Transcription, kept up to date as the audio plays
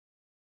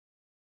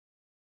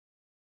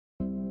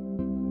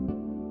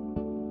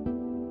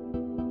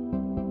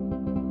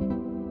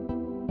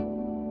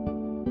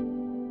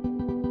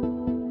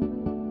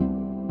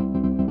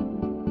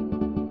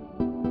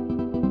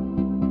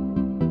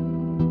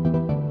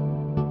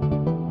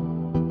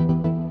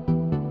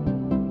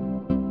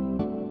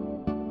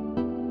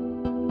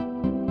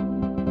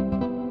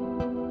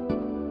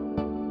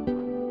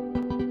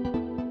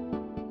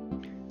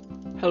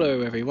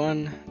Hello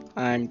everyone,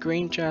 I'm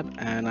GreenJab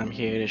and I'm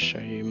here to show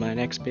you my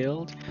next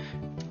build,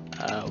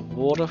 a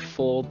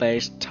Waterfall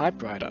based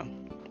typewriter.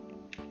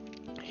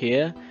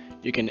 Here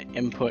you can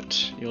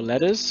input your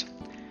letters.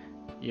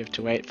 You have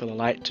to wait for the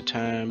light to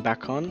turn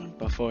back on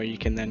before you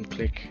can then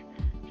click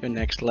your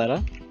next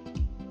letter.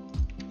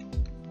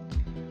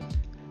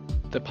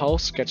 The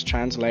pulse gets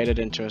translated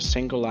into a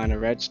single line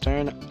of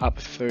redstone up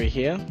through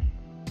here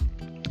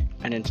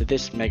and into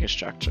this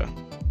megastructure.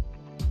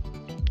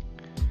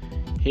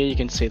 Here you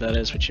can see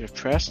letters which you've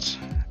pressed,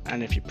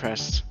 and if you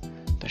press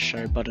the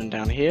show button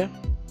down here,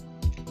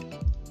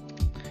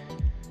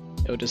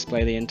 it will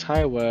display the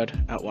entire word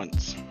at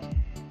once.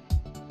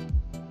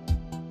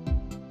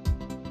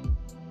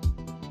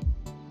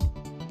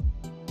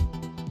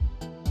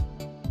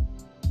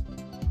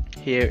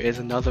 Here is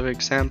another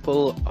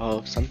example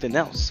of something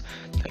else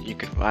that you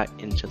could write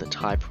into the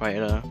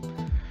typewriter.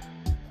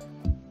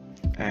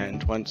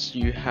 And once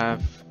you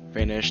have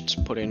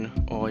finished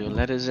putting all your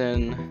letters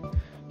in,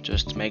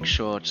 just make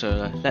sure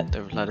to let the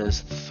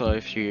letters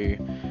flow through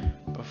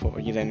before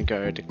you then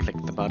go to click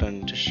the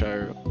button to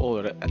show all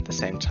of it at the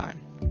same time.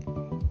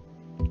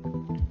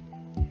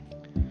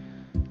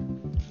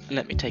 And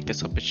let me take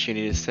this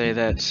opportunity to say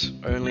that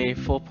only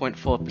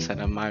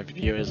 4.4% of my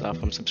viewers are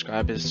from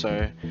subscribers,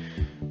 so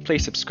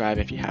please subscribe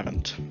if you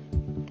haven't.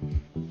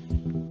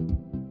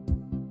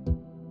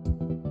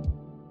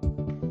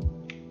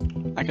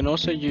 I can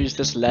also use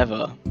this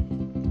lever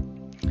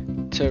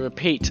to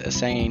repeat a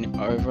saying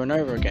over and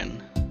over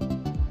again.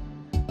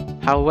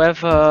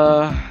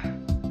 However,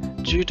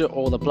 due to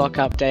all the block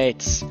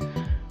updates,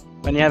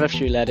 when you have a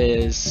few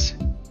letters,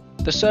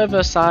 the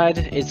server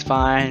side is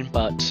fine,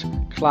 but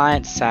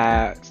client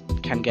side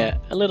can get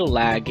a little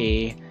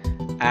laggy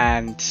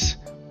and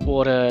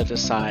Water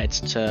decides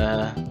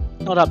to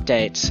not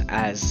update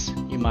as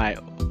you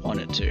might want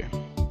it to.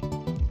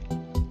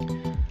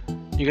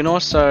 You can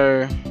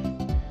also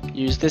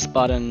use this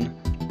button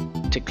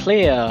to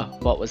clear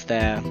what was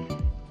there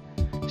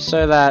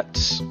so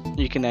that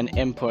you can then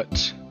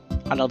input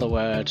another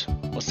word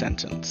or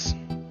sentence.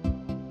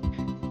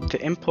 The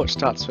input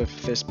starts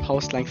with this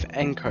pulse length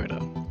encoder.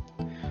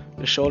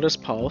 The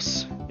shortest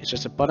pulse is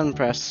just a button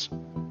press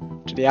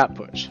to the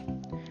output.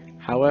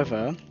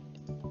 However,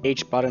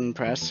 each button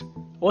press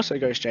also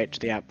goes straight to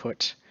the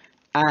output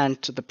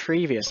and to the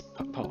previous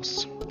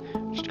pulse,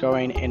 just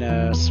going in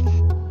a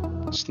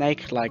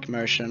snake-like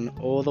motion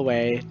all the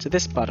way to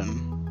this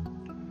button,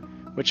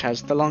 which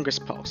has the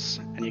longest pulse,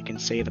 and you can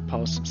see the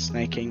pulse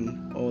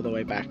snaking all the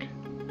way back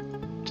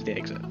to the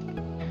exit.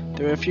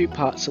 There are a few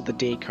parts of the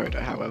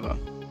decoder, however.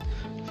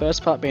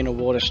 First part being a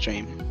water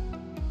stream.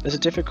 There's a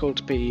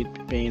difficulty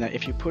being that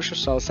if you push a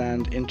soul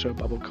sand into a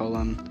bubble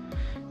column,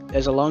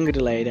 there's a longer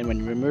delay than when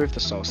you remove the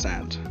soul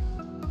sand.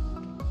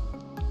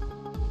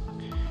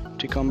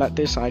 To combat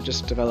this, I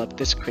just developed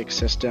this quick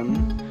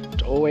system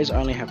to always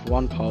only have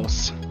one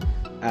pulse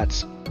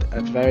at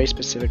a very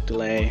specific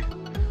delay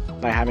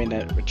by having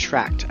it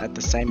retract at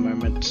the same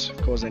moment,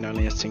 causing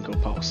only a single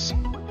pulse.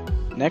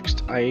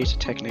 Next, I use a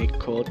technique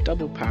called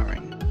double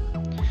powering.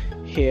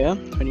 Here,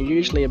 when you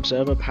usually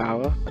observer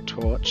power a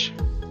torch,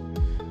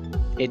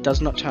 it does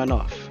not turn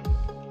off.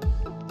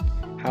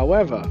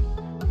 However,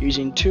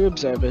 using two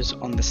observers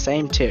on the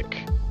same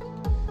tick,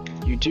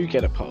 you do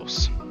get a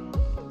pulse.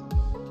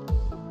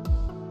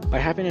 By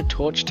having a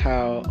torch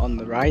tower on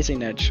the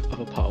rising edge of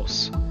a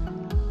pulse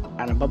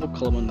and a bubble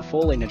column on the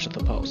falling edge of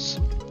the pulse,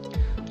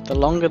 the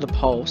longer the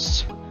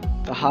pulse,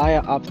 the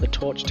higher up the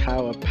torch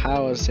tower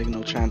power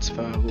signal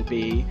transfer will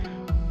be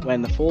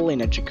when the falling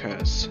edge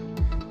occurs,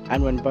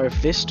 and when both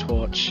this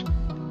torch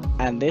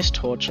and this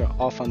torch are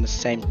off on the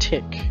same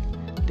tick,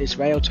 this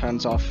rail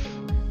turns off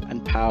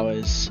and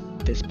powers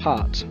this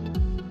part.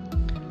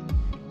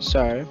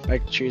 So, by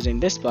choosing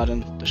this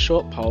button, the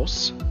short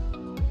pulse,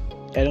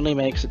 it only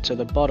makes it to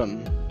the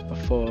bottom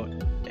before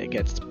it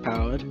gets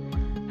powered.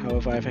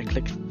 However, if I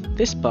click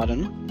this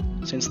button,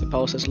 since the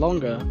pulse is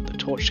longer, the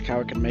torch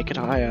tower can make it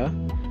higher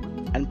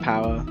and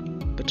power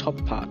the top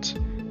part,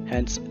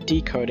 hence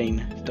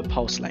decoding the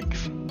pulse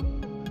length.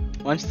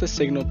 Once the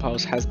signal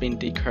pulse has been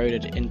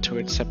decoded into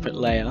its separate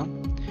layer,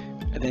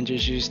 I then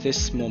just use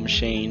this small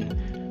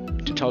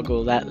machine to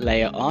toggle that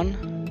layer on,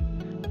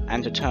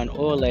 and to turn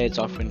all layers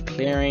off when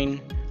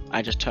clearing,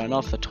 I just turn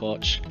off the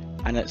torch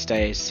and it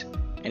stays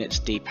in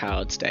its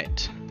depowered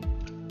state.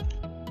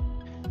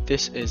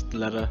 This is the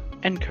letter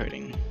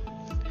encoding.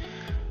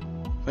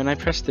 When I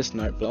press this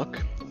note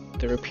block,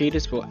 the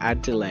repeaters will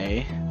add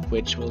delay,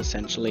 which will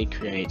essentially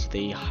create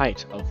the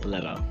height of the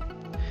letter.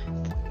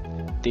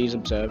 These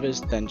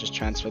observers then just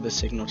transfer the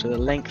signal to the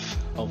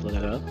length of the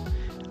letter,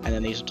 and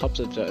then these top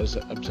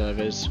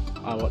observers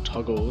are what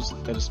toggles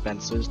the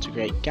dispensers to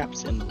create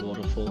gaps in the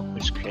waterfall,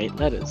 which create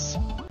letters.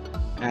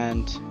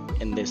 And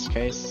in this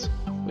case,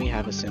 we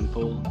have a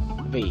simple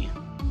V.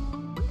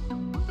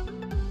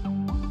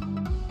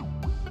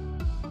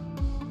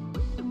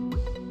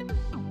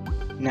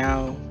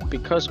 Now,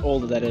 because all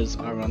the letters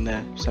are on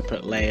their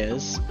separate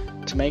layers,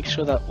 to make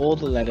sure that all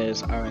the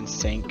letters are in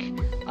sync,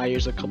 I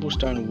use a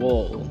cobblestone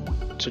wall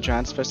to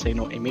transfer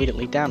signal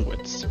immediately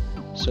downwards,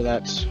 so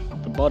that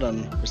the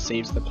bottom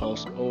receives the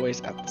pulse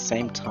always at the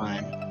same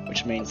time,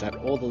 which means that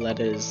all the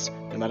letters,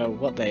 no matter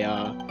what they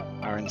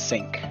are in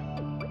sync.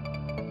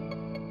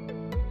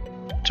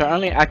 To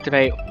only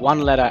activate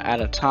one letter at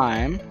a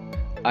time,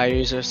 I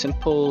use a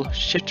simple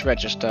shift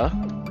register,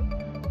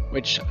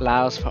 which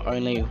allows for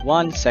only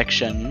one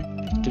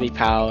section to be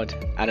powered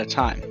at a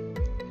time.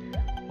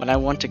 When I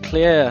want to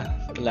clear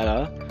the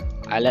letter,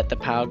 I let the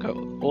power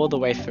go all the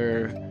way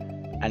through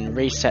and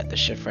reset the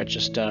shift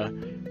register,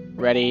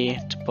 ready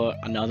to put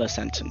another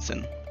sentence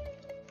in.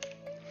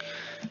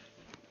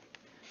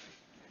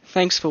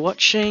 Thanks for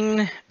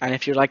watching, and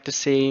if you'd like to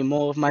see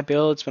more of my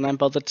builds when I'm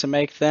bothered to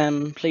make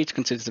them, please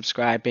consider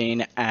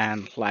subscribing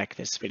and like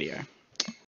this video.